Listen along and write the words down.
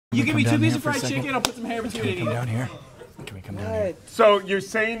You give me 2 pieces of fried chicken, I'll put some hair between it. Come down here. Can we come down here? So you're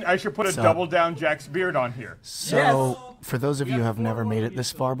saying I should put a double down Jack's beard on here? So, for those of you who have never made it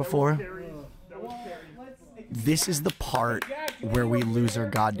this far before, this is the part where we lose our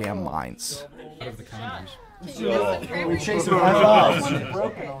goddamn minds. Alright.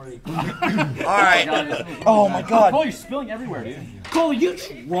 Oh my god. Cole, you're spilling everywhere, dude. Cole, you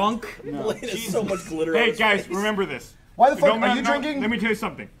drunk? There's so much glitter. Hey guys, remember this. Why the fuck are you drinking? Let me tell you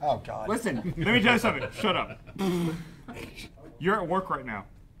something. Oh god. Listen, let me tell you something. Shut up. You're at work right now.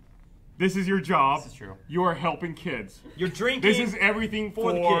 This is your job. This is true. You are helping kids. You're drinking. This is everything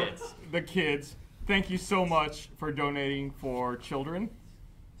for the kids. Thank you so much for donating for children.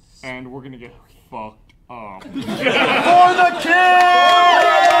 And we're gonna get fucked up. For the kids!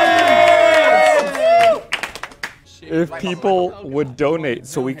 If people would donate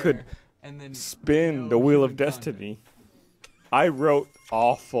so we could spin the Wheel of Destiny, I wrote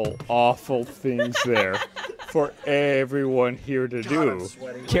awful, awful things there for everyone here to do.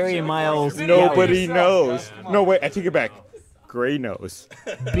 Carrie and Miles. Nobody knows. No, wait, I take it back. Gray knows.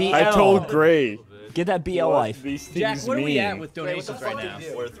 BL. I told Gray. Get that BL life. These things Jack, what are we at mean. with donations right now?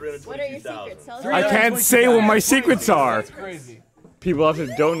 We're at 322,000. What are your secrets? Tell us. I can't say what my secrets are. That's crazy. People have to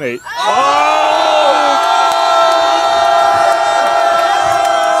donate.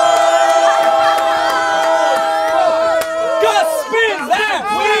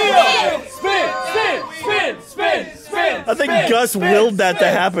 I think Gus willed that to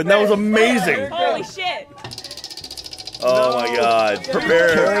happen. That was amazing. Holy shit. Oh my god.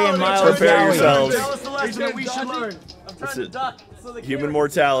 Prepare yourselves. We should learn. That's it. Human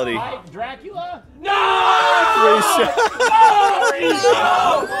mortality. Dracula? No!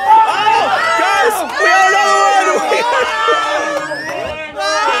 Guys, we got another one!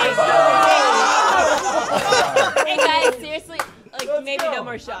 Hey guys, seriously, like maybe no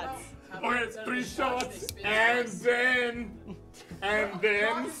more shots. Okay, 3 shots, and then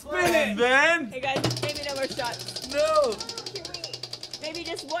spin it. Then? Hey guys, maybe no more shots. No. Maybe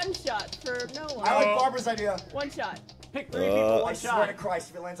just 1 shot for no one. I like Barbara's idea. 1 shot. Pick 3 people, 1 I swear shot. to Christ,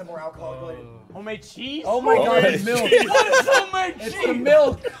 if it lands on more alcohol, go ahead. Homemade cheese? Oh my god, it's milk. What is homemade cheese? It's the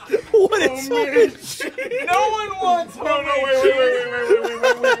milk. What is Homemade cheese. No one wants homemade wait.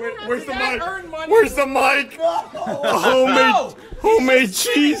 Where's the mic? Where's the mic? Homemade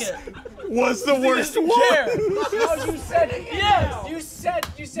cheese was the worst one. No, you said yes.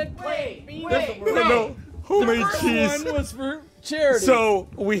 You said play. No. Homemade cheese. One was for charity. So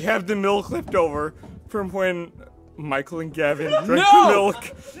we have the milk left over from when Michael and Gavin drank the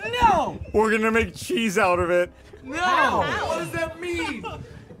milk. No. We're gonna make cheese out of it. No. What does that mean?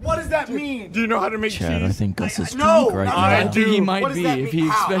 What does that mean? Do you know how to make cheese? I think Gus is No, drunk right now. I do. He might What does be that if mean? he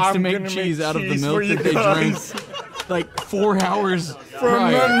How? expects I'm to make gonna cheese out of the cheese milk for you that they drank guys. like 4 hours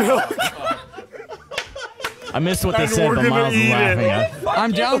From the prior. milk. I missed what they And said, we're but gonna Miles is eat laughing it. at.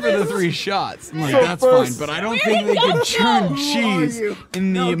 I'm down for the 3 shots. I'm like, So that's fine, first- but I don't think they can churn cheese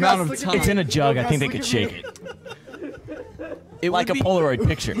in the amount of time. It's in a jug. I think they could shake it. It Like a would be- Polaroid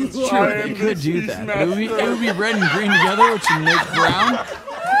picture. It's true, I they am could the do that. But it would be Cheesemaster. red and green together, which would make brown.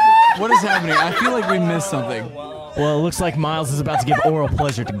 What is happening? I feel like we missed something. Well, it looks like Miles is about to give oral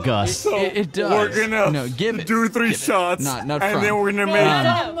pleasure to Gus. So It does. we're gonna give it. do 3 shots, Not and from. then we're gonna No, make.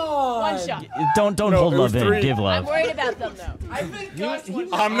 no, 1 shot. Don't No, hold it was love in. 3. Give I'm love. worried about them though.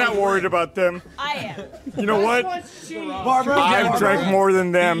 I'm not worried about them. I am. You know what? Barbara, I've drank more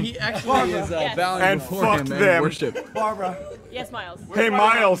than them. He actually is Yes. bowing And before fuck him them. and worship. Barbara, Yes, Miles. Hey,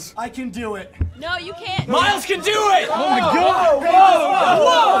 Miles. I can do it. No, you can't. Miles can do it! Oh my god!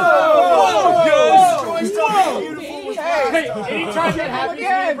 Hey, anytime that happens,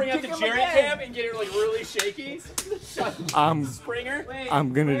 again. bring out the Kick him jerry again. cam and get it like really shaky. Springer.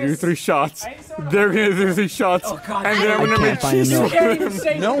 I'm gonna do 3 shots. They're gonna do 3 shots, and then I'm gonna can't make find cheese enough. for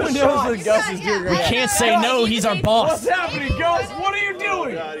them. No one knows what Gus is doing right now. Can't say no. He's our boss. happening, Gus? What are you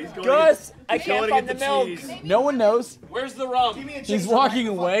doing? Gus, I can't find the milk. No one knows. Where's the rum? He's walking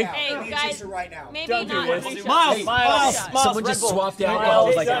away. Hey, guys, right now. maybe not. 3 shots. Miles. Someone just swapped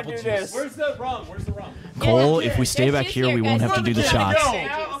alcohol like apple juice. Where's the rum? Cole, if we stay back here, we won't have to do the shots.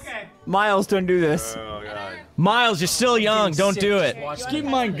 Miles, don't do this. Oh god. Miles, you're still young. Don't do it. Just keep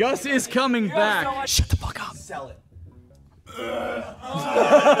in mind, Gus is coming back. Shut the fuck up. Sell it.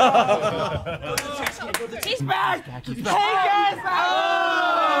 He's back.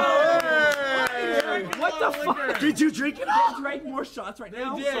 What the fuck? Did you drink it all? Drank more shots right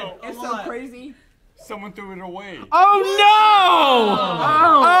now. It's so crazy. Someone threw it away. Oh no!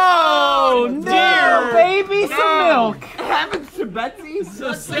 Oh, dear baby, some milk. Heavens to Betsy.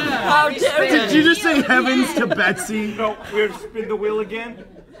 So sad. How dare Did you just say heavens to Betsy? No, we have to spin the wheel again.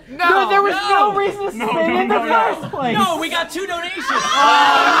 No, there was no reason to spin in the first place. No, we got 2 donations.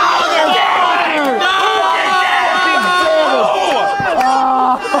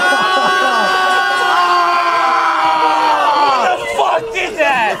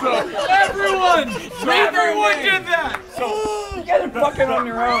 Everyone did that. So You guys are fucking on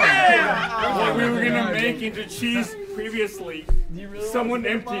your own. what we were gonna make into cheese previously, someone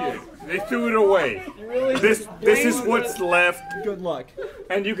emptied it. They threw it away. This is what's left. Good luck.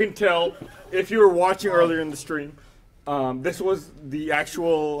 And you can tell if you were watching earlier in the stream. This was the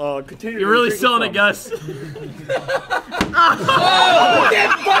actual container. You're really selling it, Gus.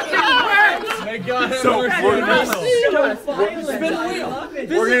 So we're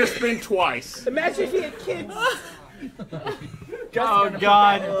gonna spin twice. Imagine if he had kids. Oh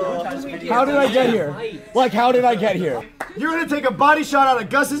God. How did I get here? Like, how did I get here? You're gonna take a body shot out of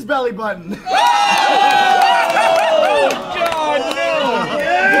Gus's belly button.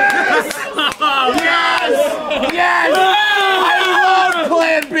 Yes! I love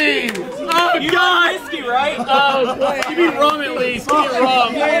Plan B! Oh God. Whiskey, right? Oh, give me rum at least. Give me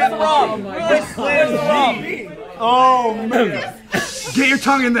rum. Oh man! Get your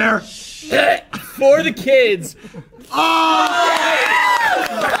tongue in there. For the kids.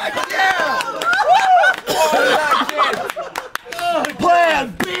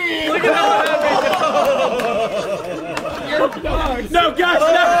 Plan B! Look at that. No, Gus, no.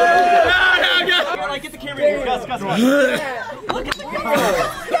 No, Gus. Get the camera here. Gus, watch. Look at the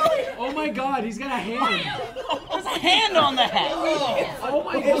camera. Oh my God, he's got a hand. There's a hand on the hat. Oh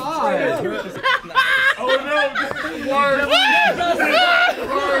my God. Oh no!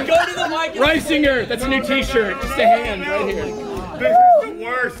 Go to the mic. Reisinger, that's a new T-shirt. Just a hand right here. This is the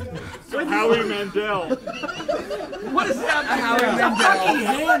worst. So Howie Mandel. What is that? Fucking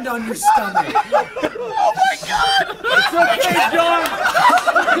hand on your stomach.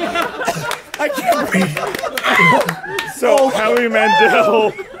 I can't breathe. So Howie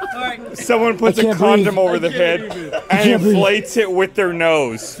Mandel. Someone puts a condom over the head and inflates it with their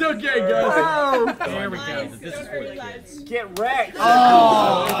nose. Okay, guys. There we go. This is for the kids. Get wrecked.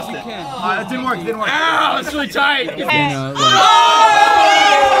 It didn't work. Ow, it's really tight.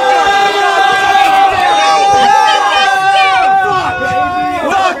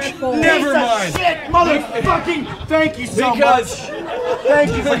 Never mind. Shit, motherfucking. Thank you so much.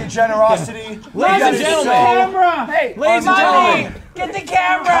 Thank you for your generosity. Ladies and gentlemen. Hey, Ladies and gentlemen. Get the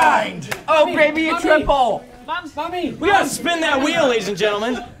camera. Oh, baby, a triple. Mommy. We gotta spin that wheel, ladies and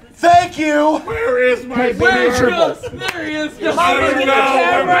gentlemen. Thank you. Where is my Where's triple? There he is. Mommy, get the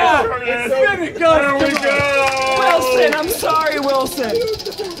camera. Spin it, Gus. There we go. Wilson, I'm sorry, Wilson.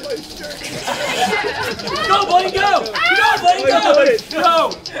 Go, buddy, go. Go, buddy,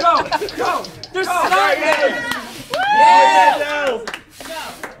 go. Go. There's something.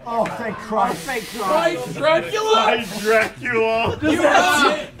 Oh, thank Christ. Fake crime. Dracula. By Dracula.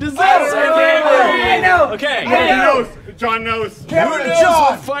 Does that I know. Okay. John knows. Camera to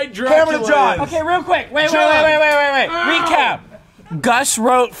John. fight Dracula? Camera to John. Okay, real quick. Wait. Recap. Gus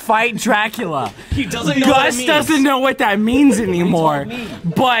wrote "Fight Dracula." He doesn't know what it Gus means. doesn't know what that means anymore,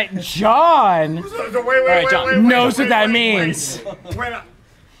 but John knows what that means.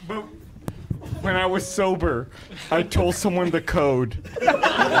 When I was sober, I told someone the code.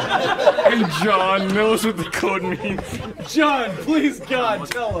 And John knows what the code means. John, please, God,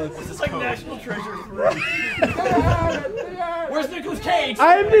 tell us. It's like National Treasure 3. Where's Nicolas Cage?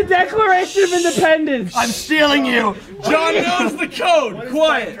 I'm the Declaration of Independence. I'm stealing you. John knows the code.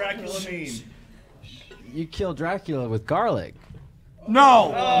 Quiet. Dracula mean? You kill Dracula with garlic.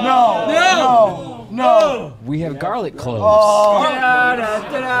 No. We have garlic cloves.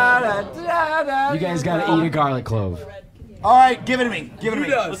 You guys gotta eat a garlic clove. All right, give it to me.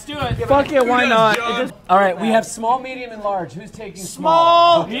 Let's do it. Fuck it, why not? All right, we have small, medium, and large. Who's taking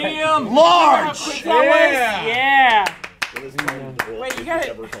Small, Medium. Large. Yeah. Wait, you got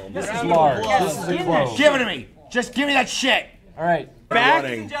it. This is large. This is a clove. Give it to me. Just give me that shit. All right. Back.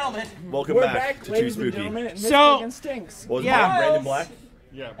 Ladies and gentlemen. Welcome back to 2Spooky. So, Yeah. Brandon Black.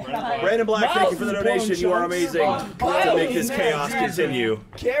 Yeah, Brandon Black, thank you for the donation. You are amazing to make this chaos continue.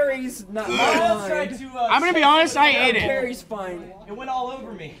 Carrie's not Miles tried mine. to, I'm gonna be honest, I ate it. Carrie's fine. It went all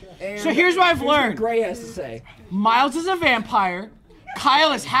over me. And So here's what I've here's what learned. Gray has to say. Miles is a vampire,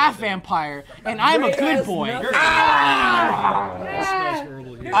 Kyle is half vampire, and I'm a Gray good has boy. nothing.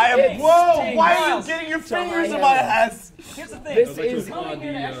 I am. Whoa! Why are you getting your fingers in my ass? Here's the thing. This is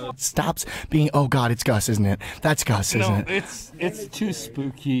Stops being. Oh God, it's Gus, isn't it? That's Gus, isn't it? it's too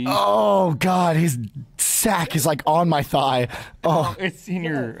spooky. Oh God, his sack is like on my thigh. Oh, It's in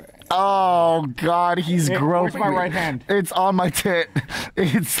your Oh God, he's groping. Where's my right hand? It's on my tit.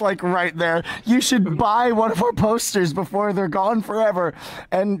 It's like right there. You should buy one of our posters before they're gone forever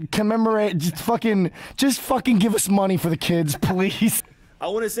and commemorate. Just fucking give us money for the kids, please. I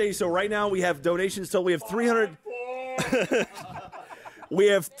want to say, so right now we have donations till we have 300. We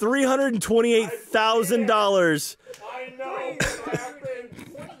have $328,000. I know.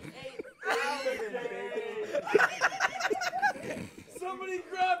 Somebody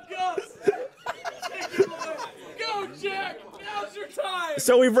grab Gus. Go, Jack. Now's your time.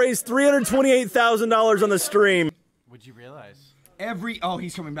 So we've raised $328,000 on the stream. Would you realize? Oh,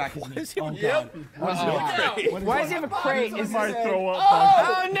 he's coming back. Oh, God. Yep. Why does he have a crate? Is my throw up?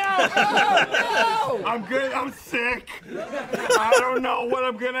 Oh, no! Oh, no! I'm good. I'm sick. I don't know what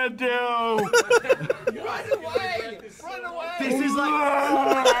I'm gonna do. Run away! Run away! This is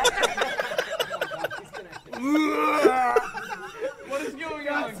like. What is going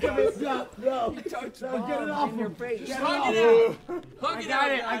on? No. Get it off your face. Hug it out. Hug it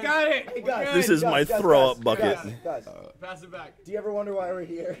out. I got it. Hey, guys, This is my throw up bucket. Guys, Pass it back. do you ever wonder why we're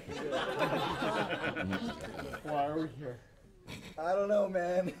here? Why are we here? I don't know,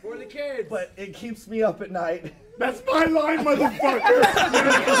 man. For the kids. But it keeps me up at night. That's my line, motherfucker.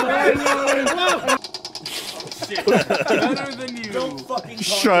 That's my line. Better than you. Don't fucking talk.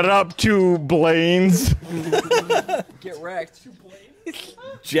 Shut up, two Blaines. Get wrecked.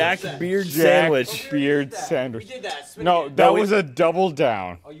 Jack Beard Sandwich. Beard sandwich. We did that. No, that was a double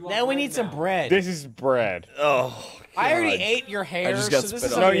down. Now we need some bread. This is bread. Oh, I already ate your hair. I just got so this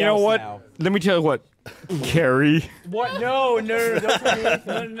spit is on. No, something you know else what? now. Let me tell you what. Carrie, What? No, don't forget.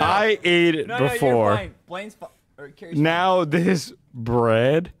 No. I ate it before. You're fine. Blaine's Now this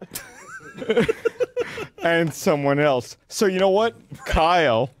bread and someone else. So you know what,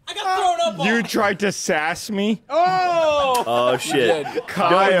 Kyle? I got thrown up on. You tried to sass me. Oh shit.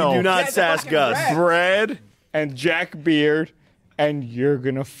 Kyle, No, do not sass Gus. bread and Jack Beard, and you're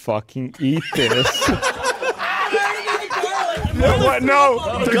gonna fucking eat this. What? No,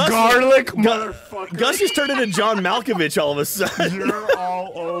 the garlic, motherfucker. Gus just turned into John Malkovich all of a sudden. You're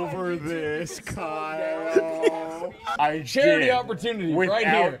all over this, Kyle. I Charity did. opportunity Without right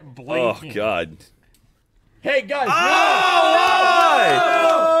here. Oh blinking. god. Hey guys.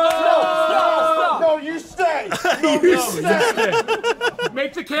 No, you stay.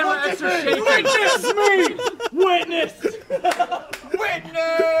 Make the camera extra shaky. Witness.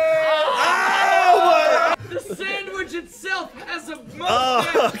 The sandwich itself has a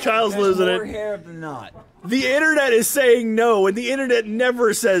Oh, Kyle's losing More it. hair than not. The internet is saying no, and the internet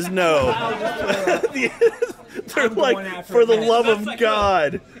never says no. They're like, for the love of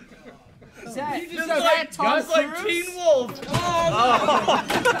God. Just like Teen Wolf.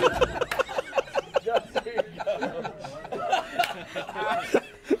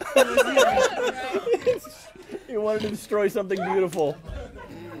 You wanted to destroy something beautiful.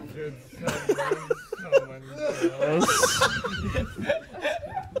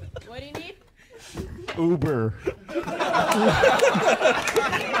 What do you need? Uber.